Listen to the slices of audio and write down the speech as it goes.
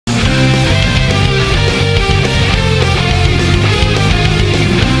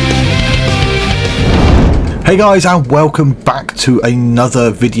Hey guys, and welcome back to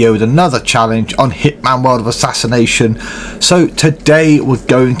another video with another challenge on Hitman World of Assassination. So today we're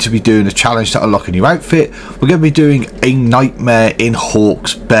going to be doing a challenge to unlock a new outfit. We're going to be doing a nightmare in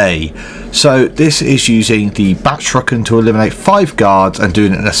Hawke's Bay. So this is using the bat shuriken to eliminate 5 guards and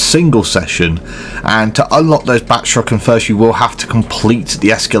doing it in a single session. And to unlock those bat shuriken first, you will have to complete the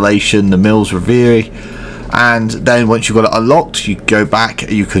escalation, the Mills Reverie. And then once you've got it unlocked, you go back,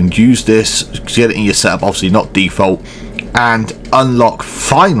 you can use this, get it in your setup, obviously not default, and unlock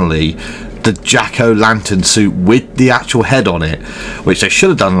finally the jack-o'-lantern suit with the actual head on it, which they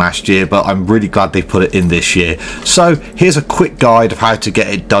should have done last year, but I'm really glad they put it in this year. So here's a quick guide of how to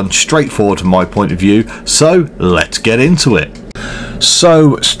get it done, straightforward from my point of view. So let's get into it.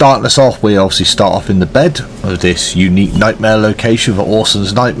 So starting us off, we obviously start off in the bed of this unique nightmare location for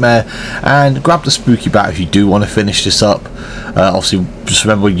Orson's Nightmare, and grab the spooky bat if you do want to finish this up. Obviously just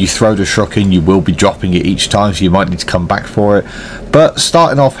remember, when you throw the shuriken you will be dropping it each time, so you might need to come back for it. But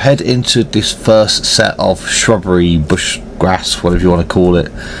starting off, head into this first set of shrubbery, bush grass, whatever you want to call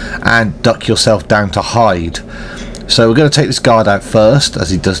it, and duck yourself down to hide. So we're going to take this guard out first,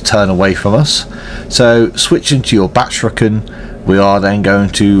 as he does turn away from us. So switch into your bat shuriken. We are then going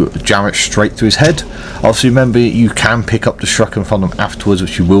to jam it straight through his head. Obviously remember, you can pick up the shuriken from them afterwards,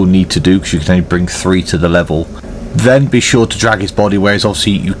 which you will need to do because you can only bring 3 to the level. Then be sure to drag his body, whereas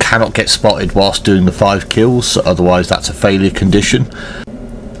obviously you cannot get spotted whilst doing the 5 kills, so otherwise that's a failure condition.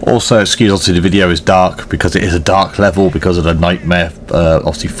 Also, excuse, obviously the video is dark because it is a dark level because of the nightmare,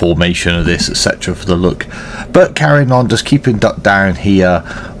 obviously formation of this, etc. for the look. But carrying on, just keeping ducked down here.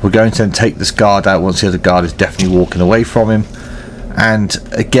 We're going to then take this guard out once the other guard is definitely walking away from him. And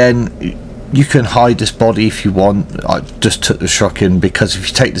again, you can hide this body if you want. I just took the shuriken because if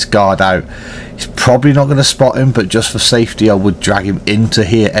you take this guard out, he's probably not going to spot him, but just for safety I would drag him into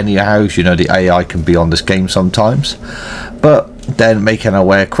here anyhow. As you know, the AI can be on this game sometimes. But then making our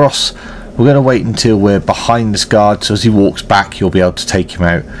way across, we're going to wait until we're behind this guard, so as he walks back you'll be able to take him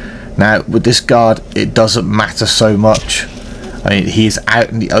out. Now with this guard it doesn't matter so much. I mean, he is out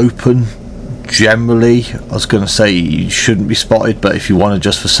in the open. Generally, I was going to say you shouldn't be spotted, but if you want to,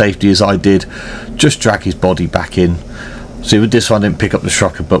 just for safety as I did, just drag his body back in. See, with this one I didn't pick up the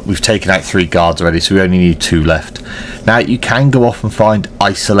shuriken, but we've taken out 3 guards already, so we only need 2 left. Now you can go off and find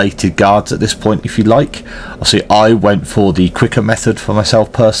isolated guards at this point if you like. Obviously I went for the quicker method for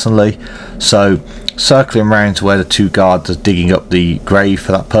myself personally, so circling around to where the 2 guards are digging up the grave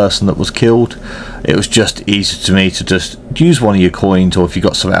for that person that was killed, it was just easier to me to just use one of your coins, or if you've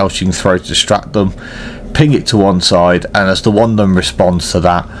got something else you can throw to distract them, ping it to one side, and as the one of them responds to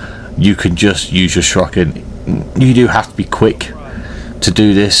that, you can just use your shuriken. You do have to be quick to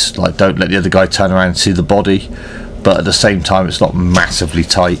do this, like don't let the other guy turn around and see the body, but at the same time it's not massively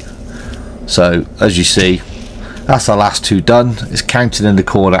tight. So as you see, that's the last 2 done. It's counted in the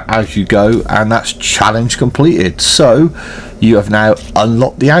corner as you go, and that's challenge completed. So you have now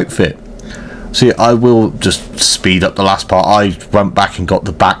unlocked the outfit. See, I will just speed up the last part. I went back and got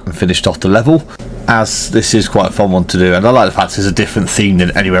the bat and finished off the level, as this is quite a fun one to do, and I like the fact there's a different theme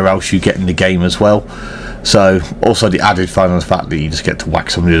than anywhere else you get in the game as well. So also the added fun on the fact that you just get to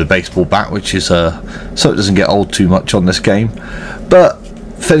whack somebody with a baseball bat, which is so it doesn't get old too much on this game. But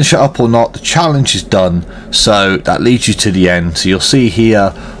finish it up or not, the challenge is done, so that leads you to the end. So you'll see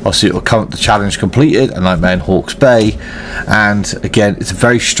here, obviously it will come up the challenge completed, a nightmare in Hawke's Bay, and again it's a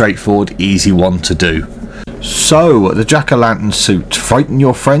very straightforward, easy one to do. So the jack-o'-lantern suit. Frighten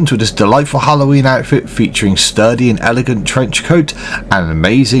your friends with this delightful Halloween outfit featuring sturdy and elegant trench coat and an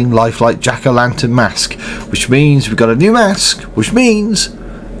amazing lifelike jack-o'-lantern mask, which means we've got a new mask, which means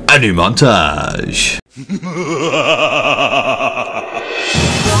a new montage.